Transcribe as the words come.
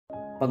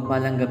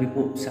Mapagpalang gabi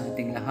po sa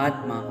ating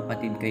lahat, mga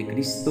kapatid kay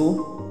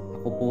Kristo.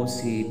 Ako po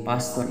si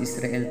Pastor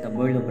Israel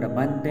Taberlo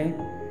Brabante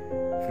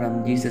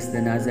from Jesus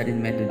the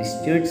Nazarene Methodist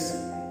Church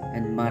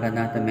and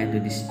Maranatha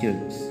Methodist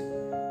Church.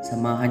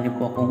 Samahan niyo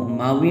po akong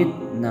umawit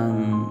ng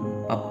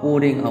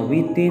papuring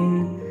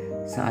awitin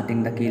sa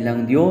ating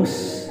dakilang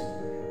Diyos.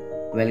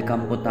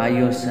 Welcome po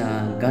tayo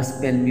sa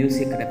Gospel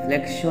Music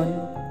Reflection.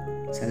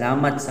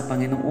 Salamat sa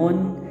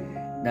Panginoon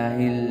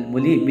dahil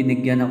muli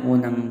binigyan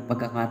ako ng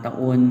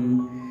pagkakataon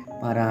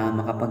para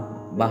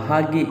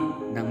makapagbahagi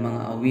ng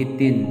mga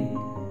awitin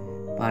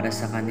para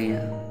sa Kanya.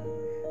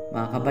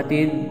 Mga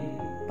kapatid,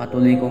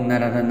 patuloy kong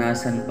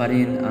nararanasan pa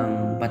rin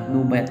ang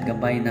patnubay at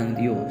gabay ng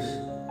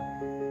Diyos.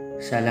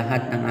 Sa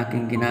lahat ng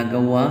aking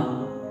ginagawa,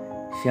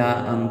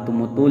 Siya ang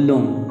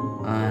tumutulong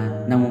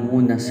at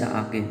nangunguna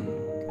sa akin.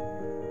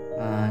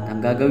 At ang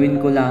gagawin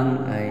ko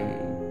lang ay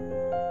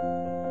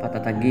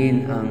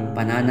patatagin ang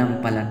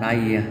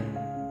pananampalataya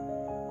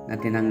na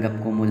tinanggap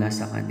ko mula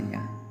sa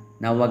Kanya.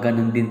 Nawa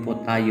ganun din po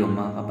tayo,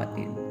 mga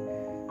kapatid.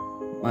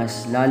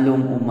 Mas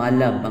lalong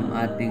umalab ang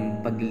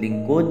ating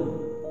paglilingkod,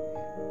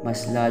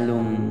 mas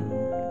lalong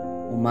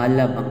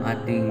umalab ang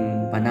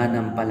ating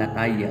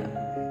pananampalataya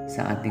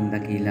sa ating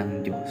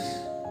dakilang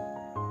Diyos.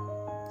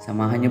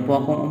 Samahan niyo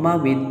po akong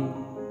umawit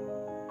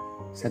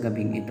sa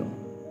gabing ito.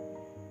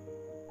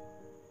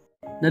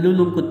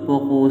 Nalulungkot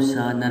po ako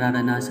sa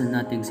nararanasan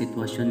nating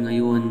sitwasyon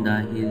ngayon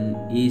dahil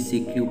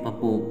ECQ pa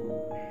po.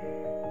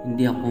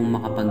 Hindi ako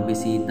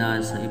makapagbisita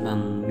sa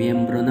ibang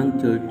miyembro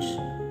ng church.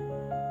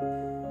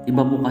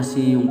 Iba po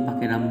kasi yung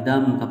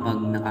pakiramdam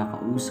kapag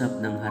nakakausap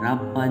ng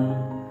harapan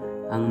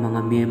ang mga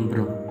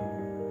miyembro.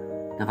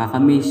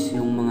 Nakakamiss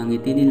yung mga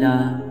ngiti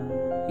nila,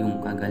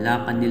 yung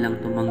kagalakan nilang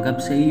tumanggap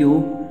sa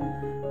iyo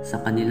sa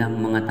kanilang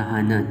mga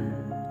tahanan.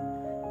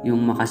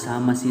 Yung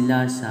makasama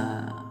sila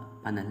sa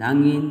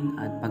panalangin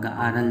at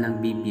pag-aaral ng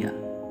Biblia.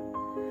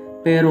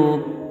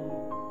 Pero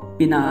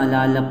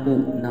pinaalala po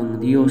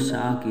ng Diyos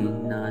sa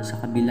akin na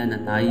sa kabila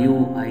na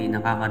tayo ay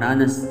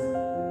nakakaranas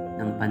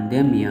ng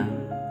pandemya,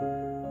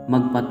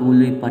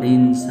 magpatuloy pa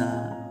rin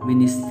sa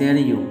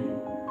ministeryo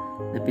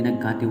na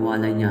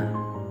pinagkatiwala niya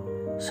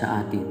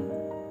sa atin.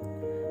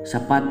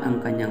 Sapat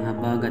ang kanyang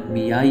habag at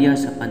biyaya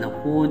sa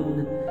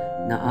panahon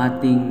na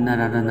ating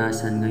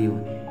nararanasan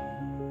ngayon.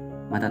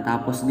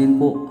 Matatapos din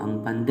po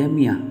ang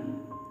pandemya,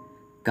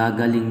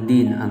 gagaling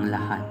din ang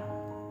lahat.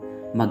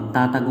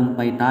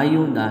 Magtatagumpay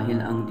tayo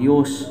dahil ang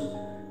Diyos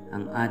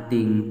ang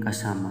ating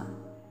kasama.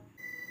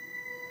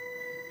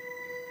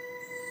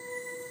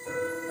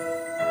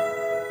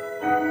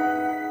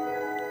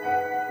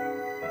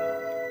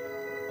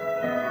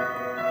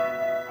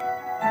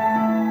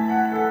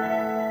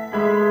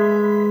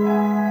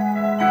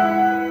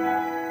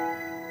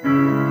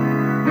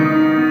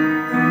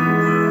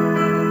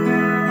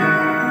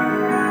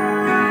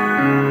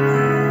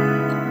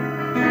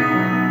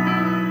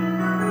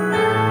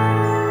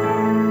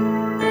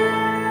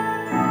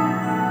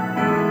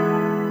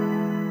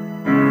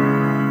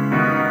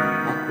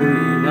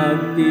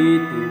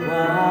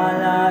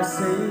 Nagtitiwala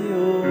sa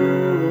iyo,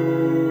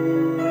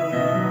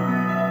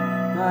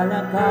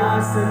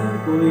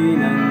 kalakasan ko'y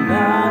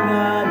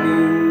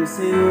nanggagaling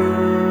sa iyo.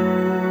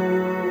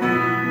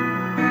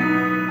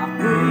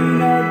 Ako'y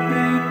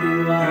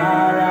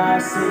nagtitiwala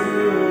sa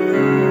iyo,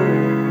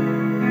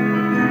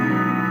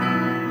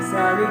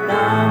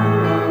 salita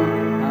mo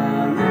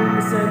ang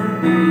tanging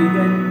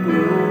sandigan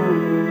ko.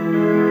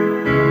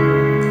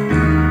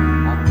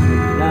 Ako'y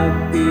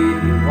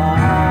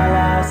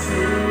nagtitiwala sa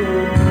iyo,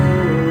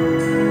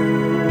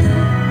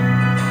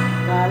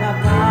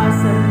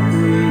 kalakasan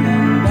ko'y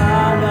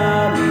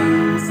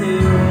nanggagaling sa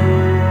iyo.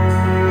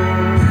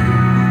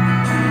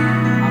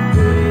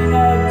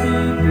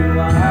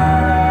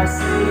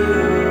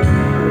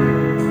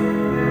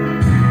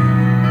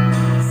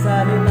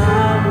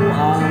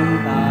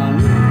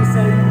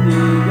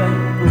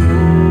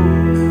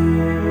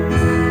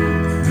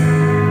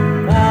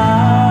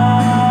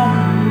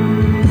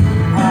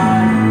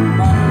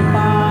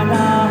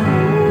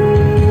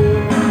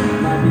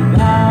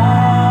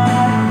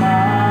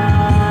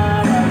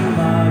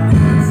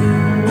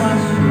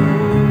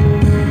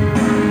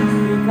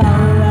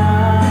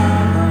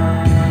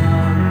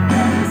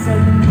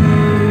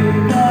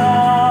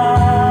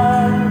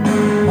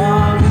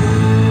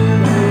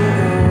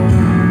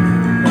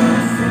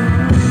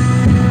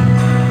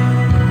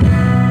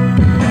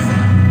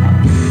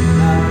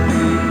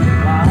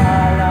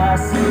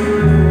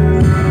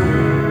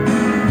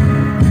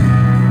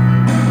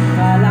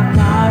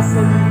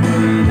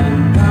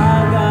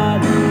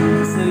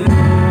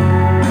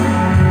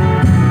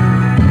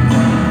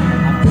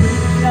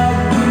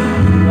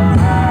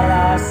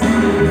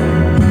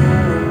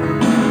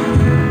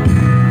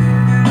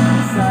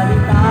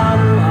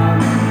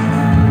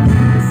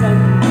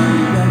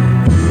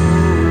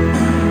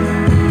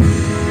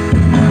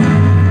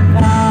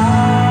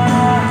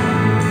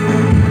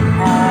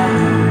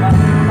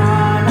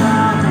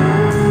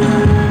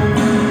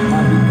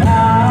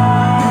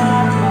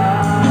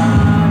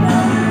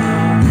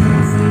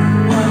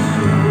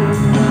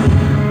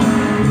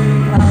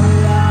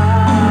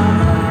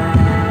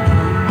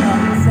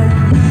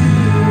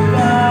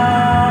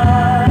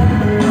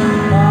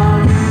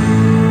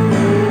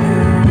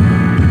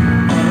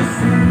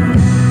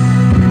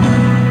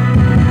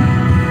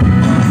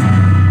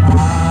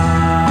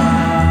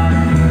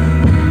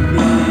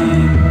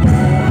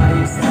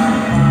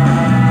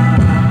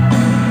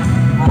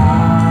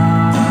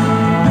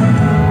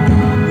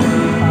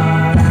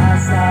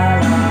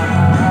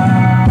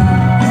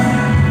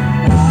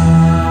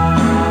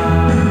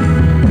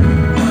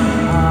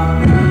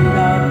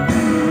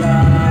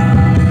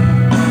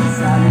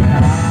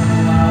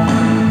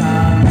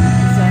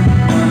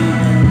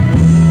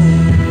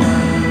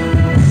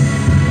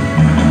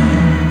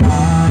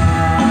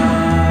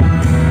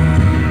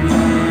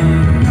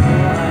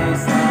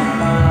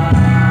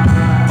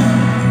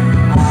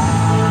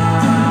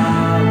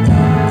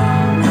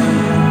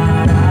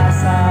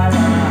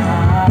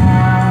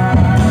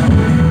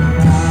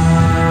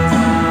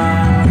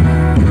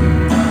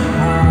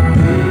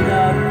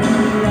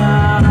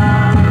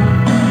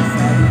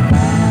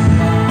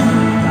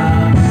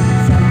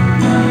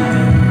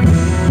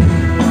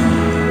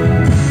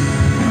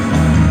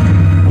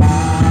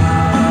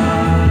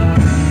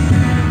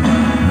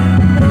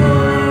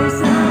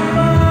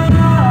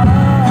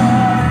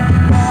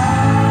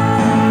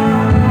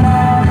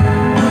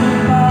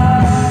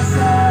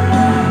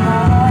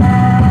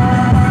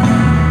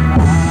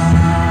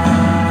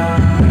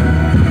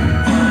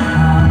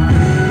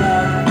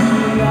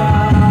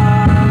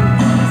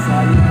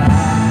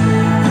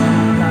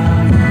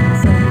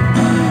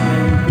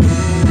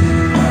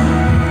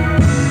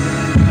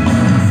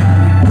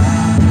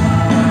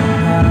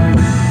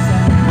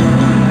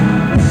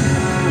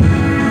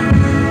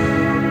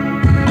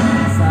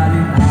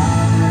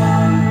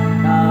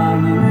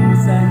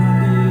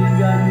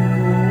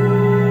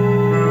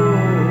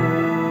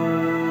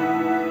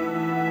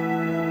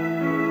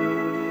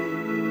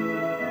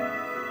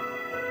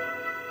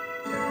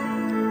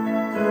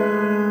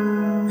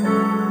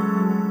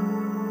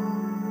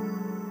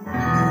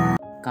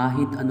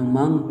 Kahit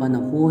anumang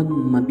panahon,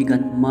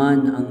 mabigat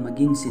man ang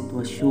maging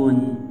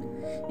sitwasyon,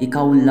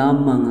 ikaw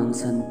lamang ang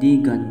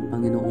sandigan,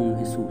 Panginoong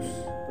Hesus.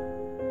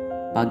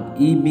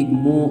 Pag-ibig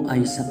mo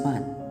ay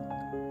sapat,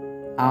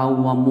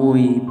 awa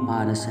mo'y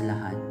para sa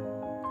lahat.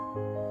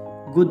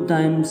 Good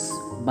times,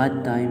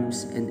 bad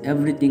times, and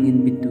everything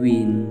in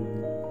between,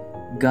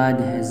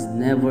 God has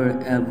never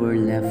ever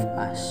left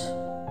us.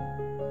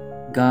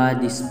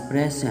 God is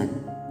present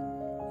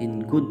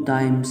in good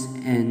times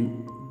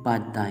and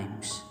bad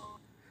times.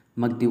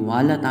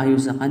 Magtiwala tayo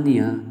sa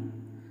Kanya,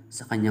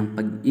 sa Kanyang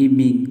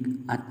pag-ibig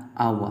at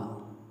awa.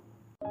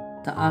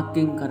 Sa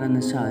aking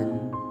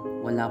karanasan,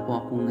 wala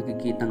po akong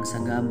nakikitang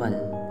sagabal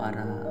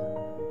para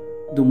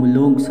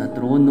dumulog sa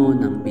trono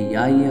ng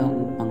biyaya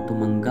upang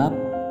tumanggap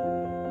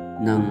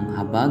ng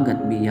habag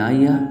at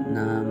biyaya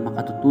na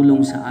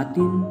makatutulong sa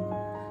atin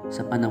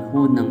sa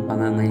panahon ng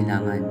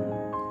pangangailangan.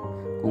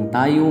 Kung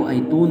tayo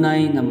ay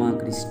tunay na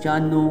mga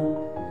Kristiyano,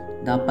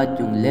 dapat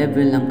yung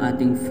level ng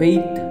ating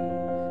faith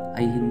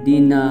ay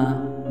hindi na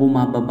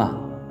bumababa,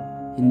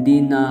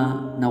 hindi na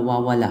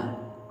nawawala.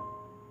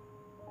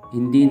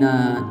 Hindi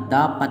na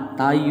dapat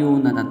tayo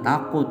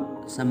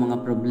natatakot sa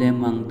mga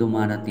problemang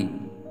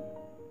dumarating.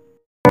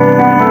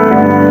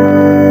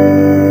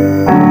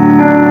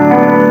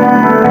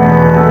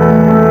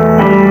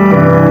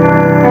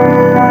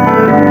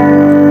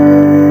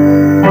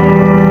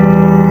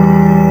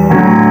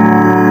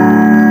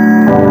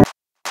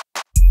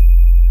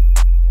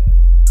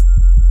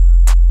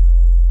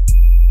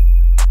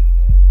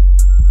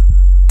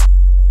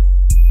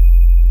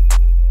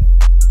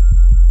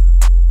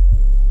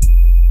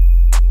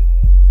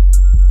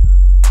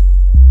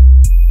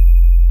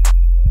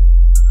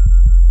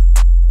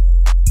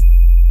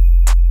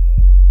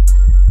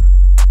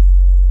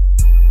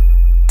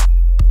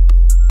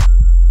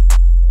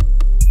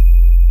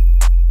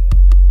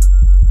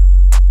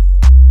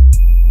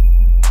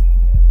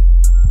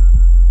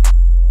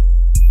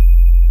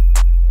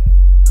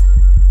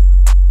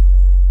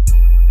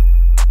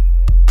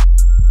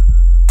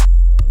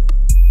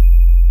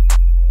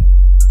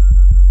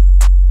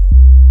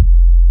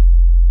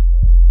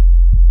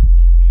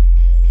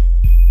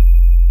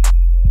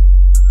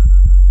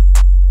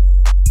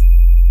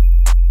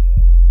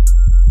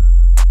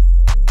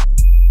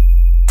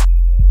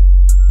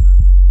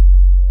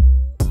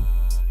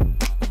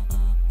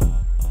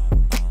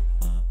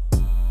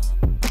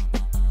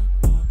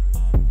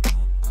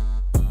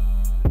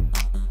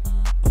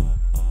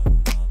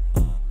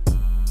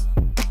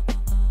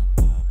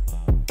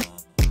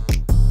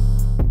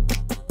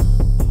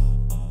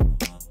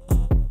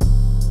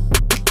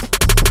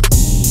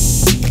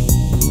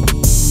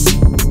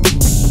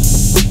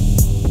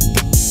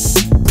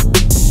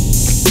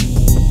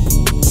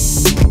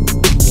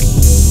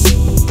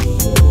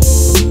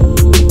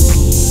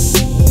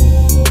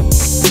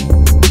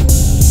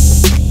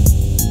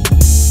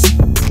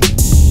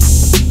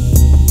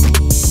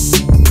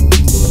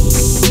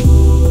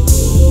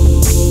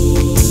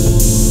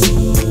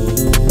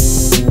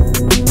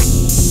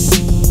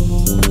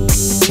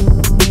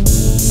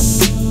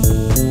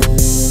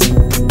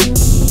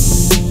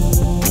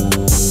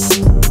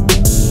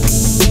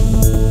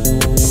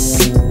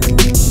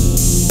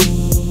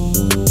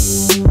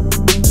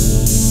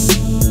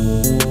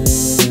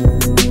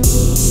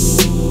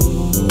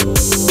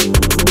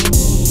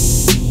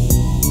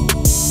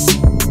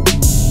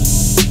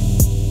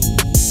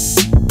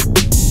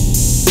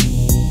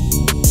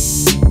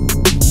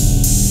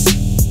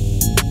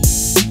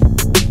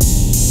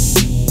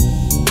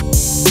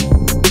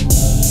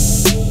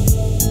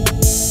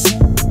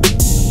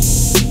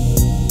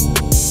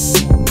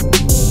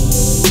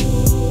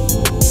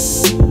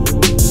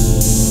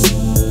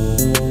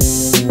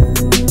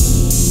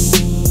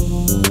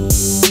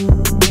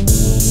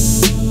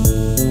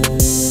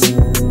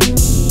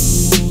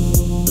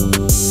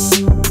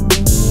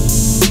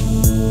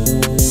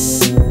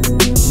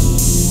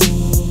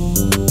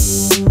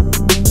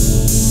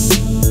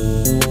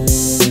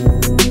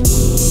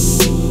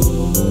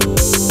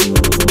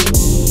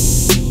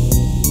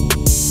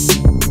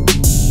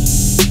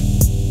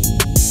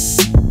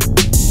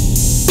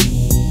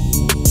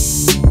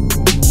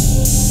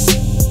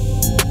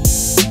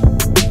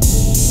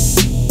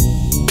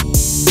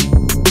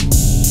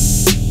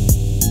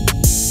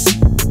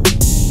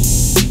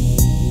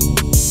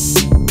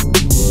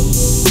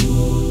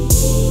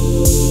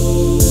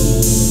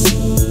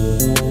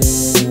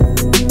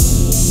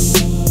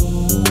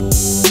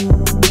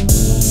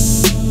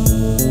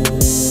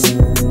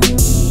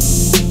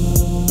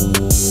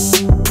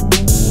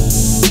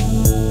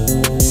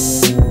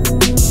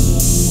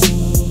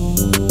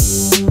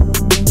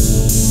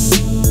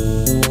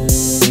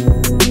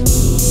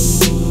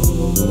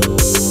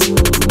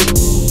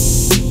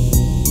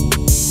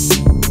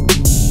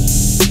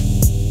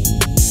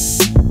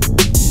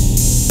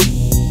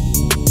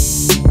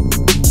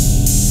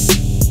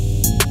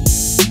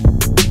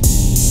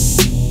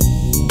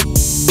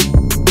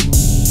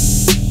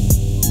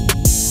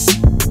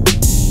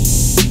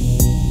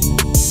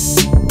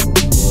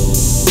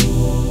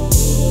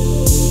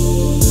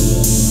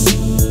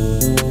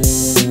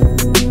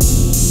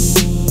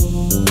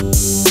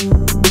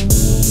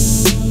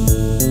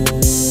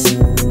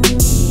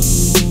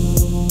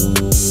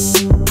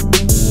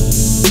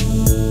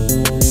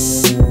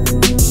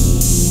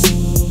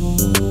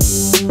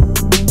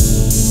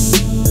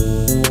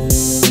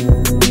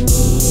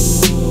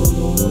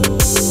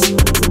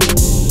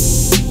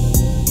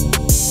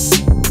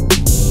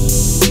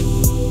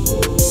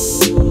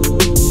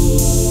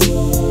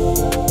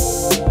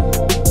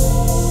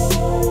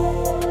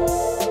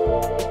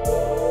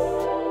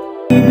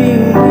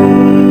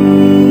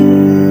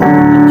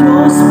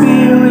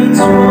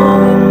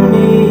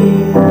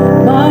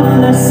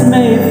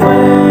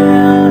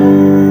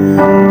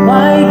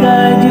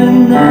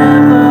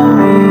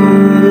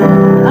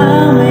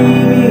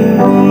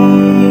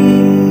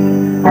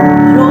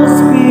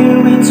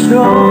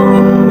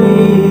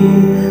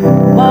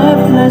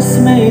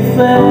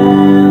 fail.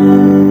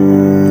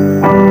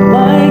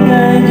 My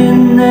God, you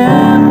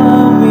never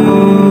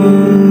will.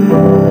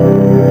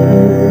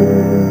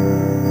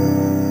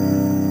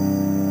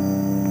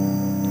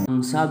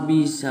 Ang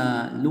sabi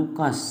sa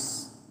Lucas,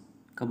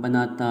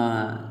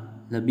 Kabanata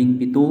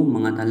 17,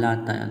 mga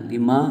talata 5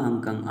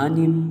 hanggang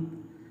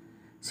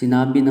 6,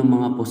 sinabi ng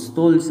mga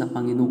apostol sa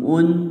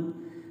Panginoon,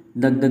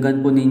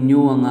 dagdagan po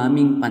ninyo ang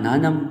aming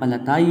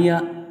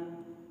pananampalataya.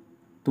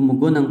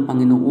 Tumugon ang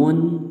Panginoon,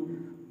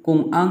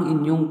 kung ang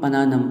inyong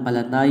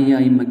pananampalataya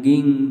ay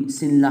maging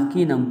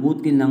sinlaki ng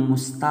butil ng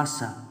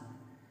mustasa,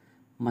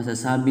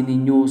 masasabi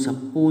ninyo sa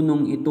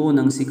punong ito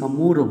ng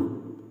sikamuro,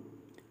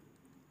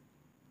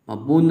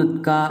 mabunot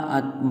ka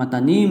at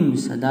matanim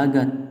sa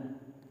dagat,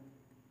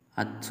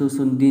 at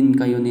susundin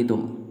kayo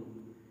nito.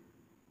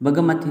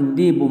 Bagamat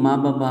hindi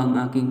bumababa ang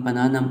aking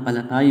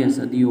pananampalataya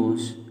sa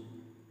Diyos,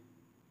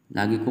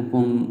 lagi ko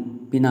pong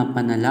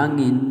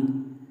pinapanalangin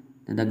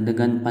na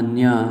dagdagan pa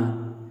niya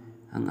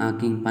ang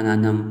aking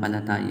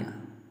pananampalataya.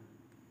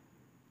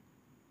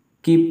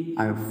 Keep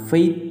our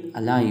faith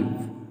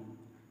alive.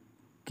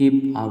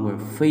 Keep our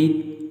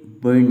faith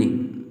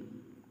burning.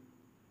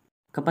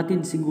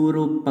 Kapatid,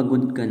 siguro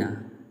pagod ka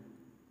na.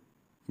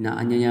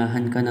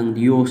 Inaanyayahan ka ng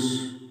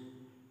Diyos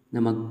na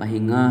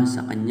magpahinga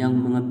sa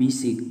kanyang mga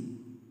bisig.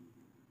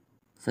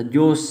 Sa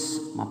Diyos,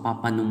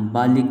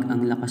 mapapanumbalik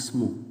ang lakas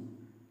mo.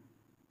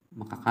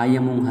 Makakaya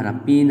mong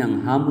harapin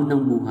ang hamon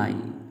ng buhay.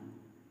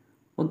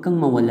 Huwag kang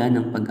mawala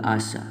ng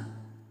pag-asa.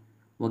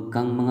 Huwag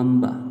kang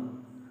mangamba.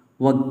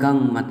 Huwag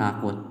kang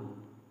matakot.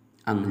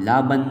 Ang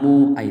laban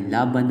mo ay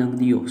laban ng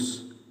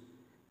Diyos.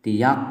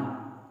 Tiyak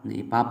na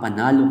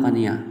ipapanalo ka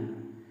niya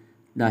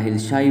dahil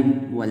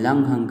siya'y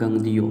walang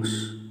hanggang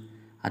Diyos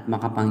at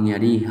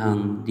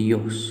makapangyarihang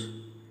Diyos.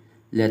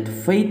 Let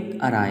faith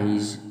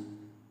arise,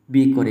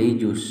 be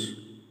courageous,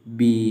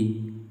 be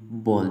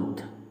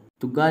bold.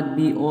 To God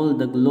be all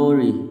the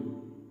glory.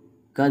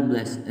 God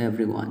bless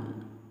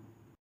everyone.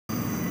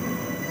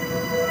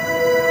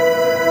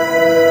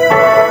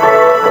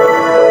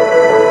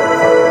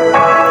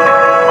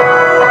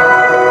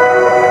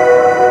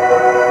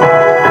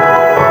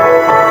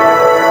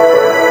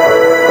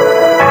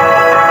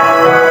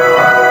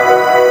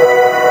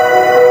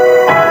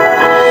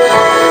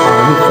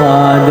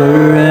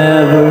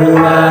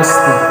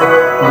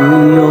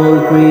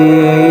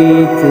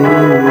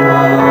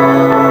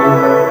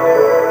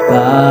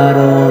 God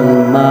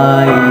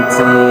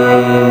Almighty,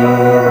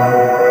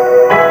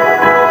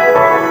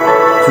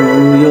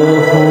 through your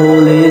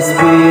Holy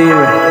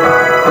Spirit,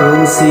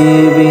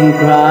 conceiving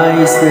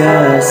Christ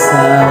the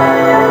Son,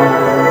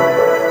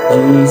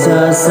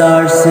 Jesus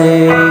our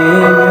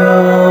Savior.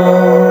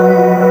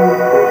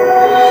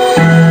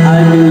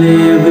 I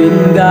believe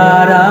in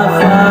God our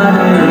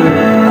Father,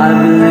 I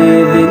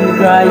believe in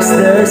Christ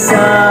the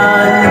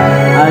Son,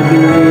 I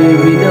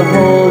believe in the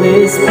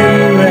Holy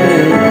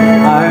Spirit,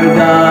 our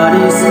God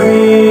is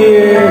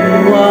three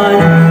in one.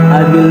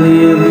 I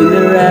believe in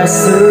the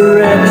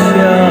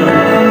resurrection,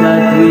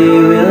 that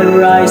we will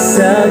rise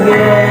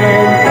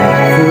again.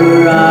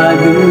 For I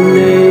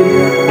believe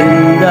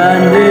in the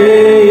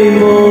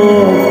name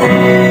of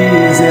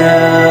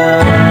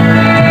Jesus.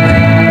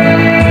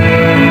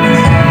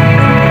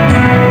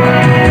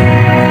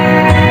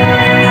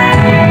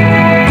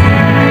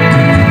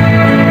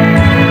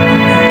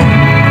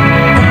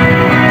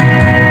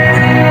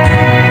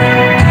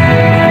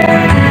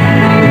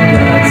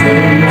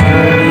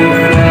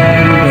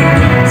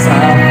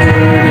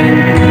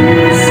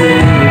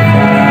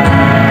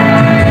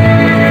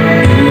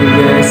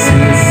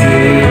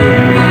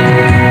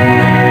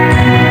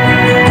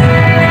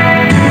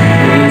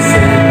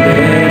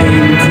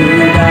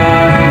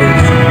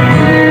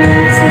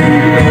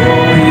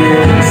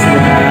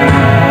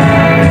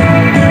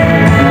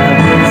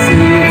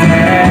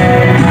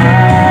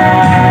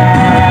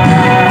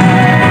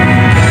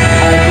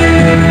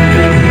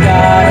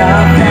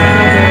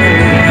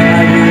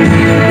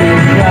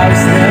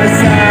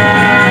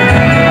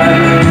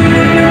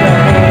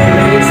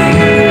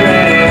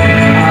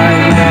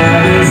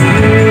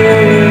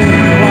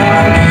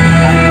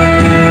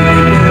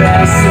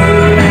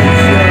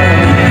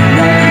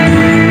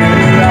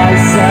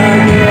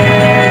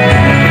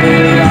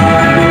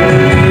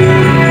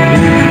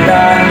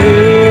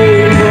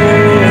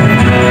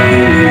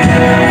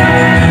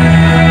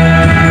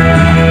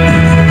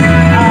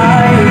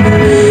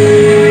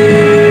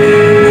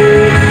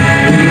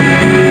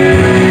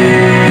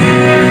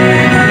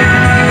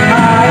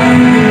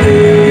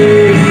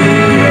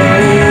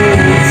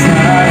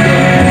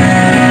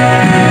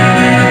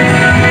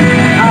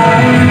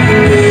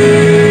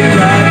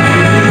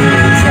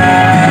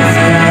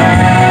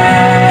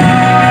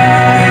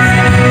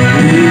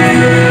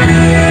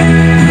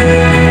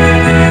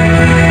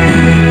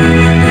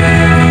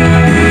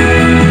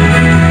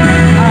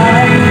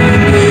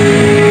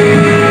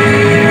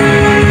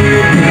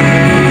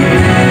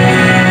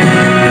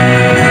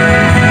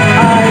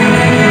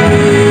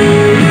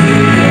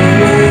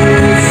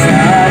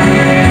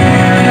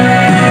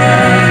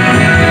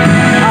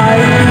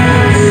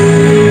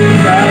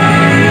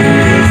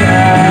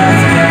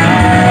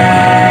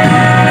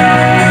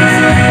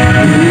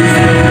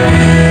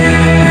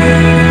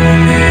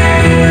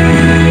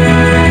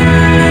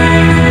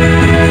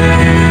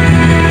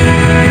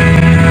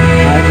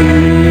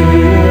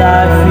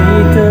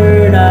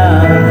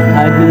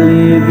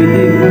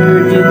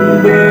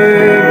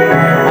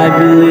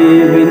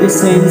 believe in the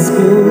saints'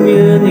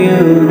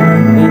 communion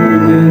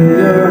and in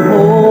your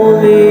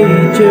holy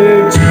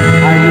church.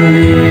 I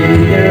believe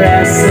in the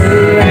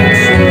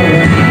resurrection,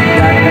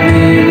 that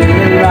we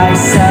will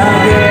rise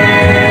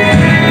again.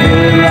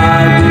 For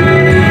I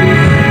believe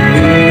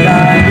in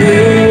the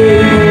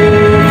name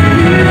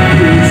of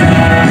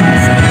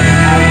Jesus.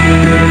 I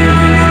believe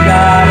in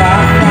God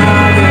our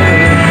Father.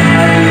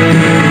 I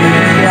believe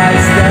in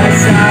Christ the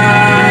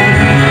Son.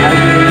 I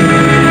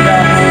believe in the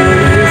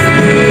Holy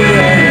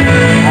Spirit.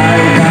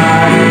 Our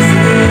God is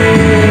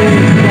three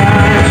in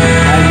one.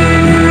 I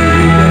believe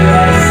in the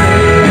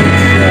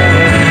resurrection,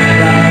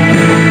 that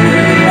we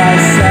will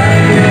rise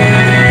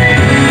again.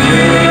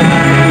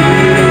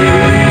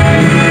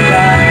 For I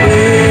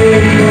believe in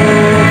the name of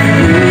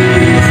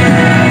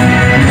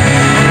Jesus.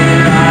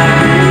 For I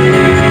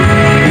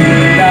believe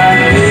in the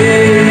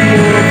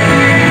name of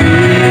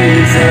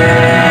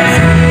Jesus.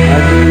 I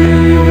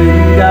believe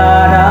in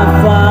God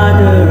our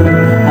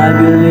Father.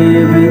 I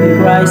believe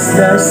in Christ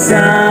the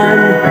Son.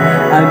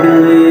 I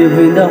believe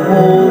in the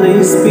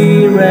Holy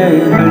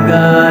Spirit. Our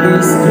God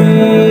is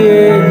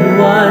three in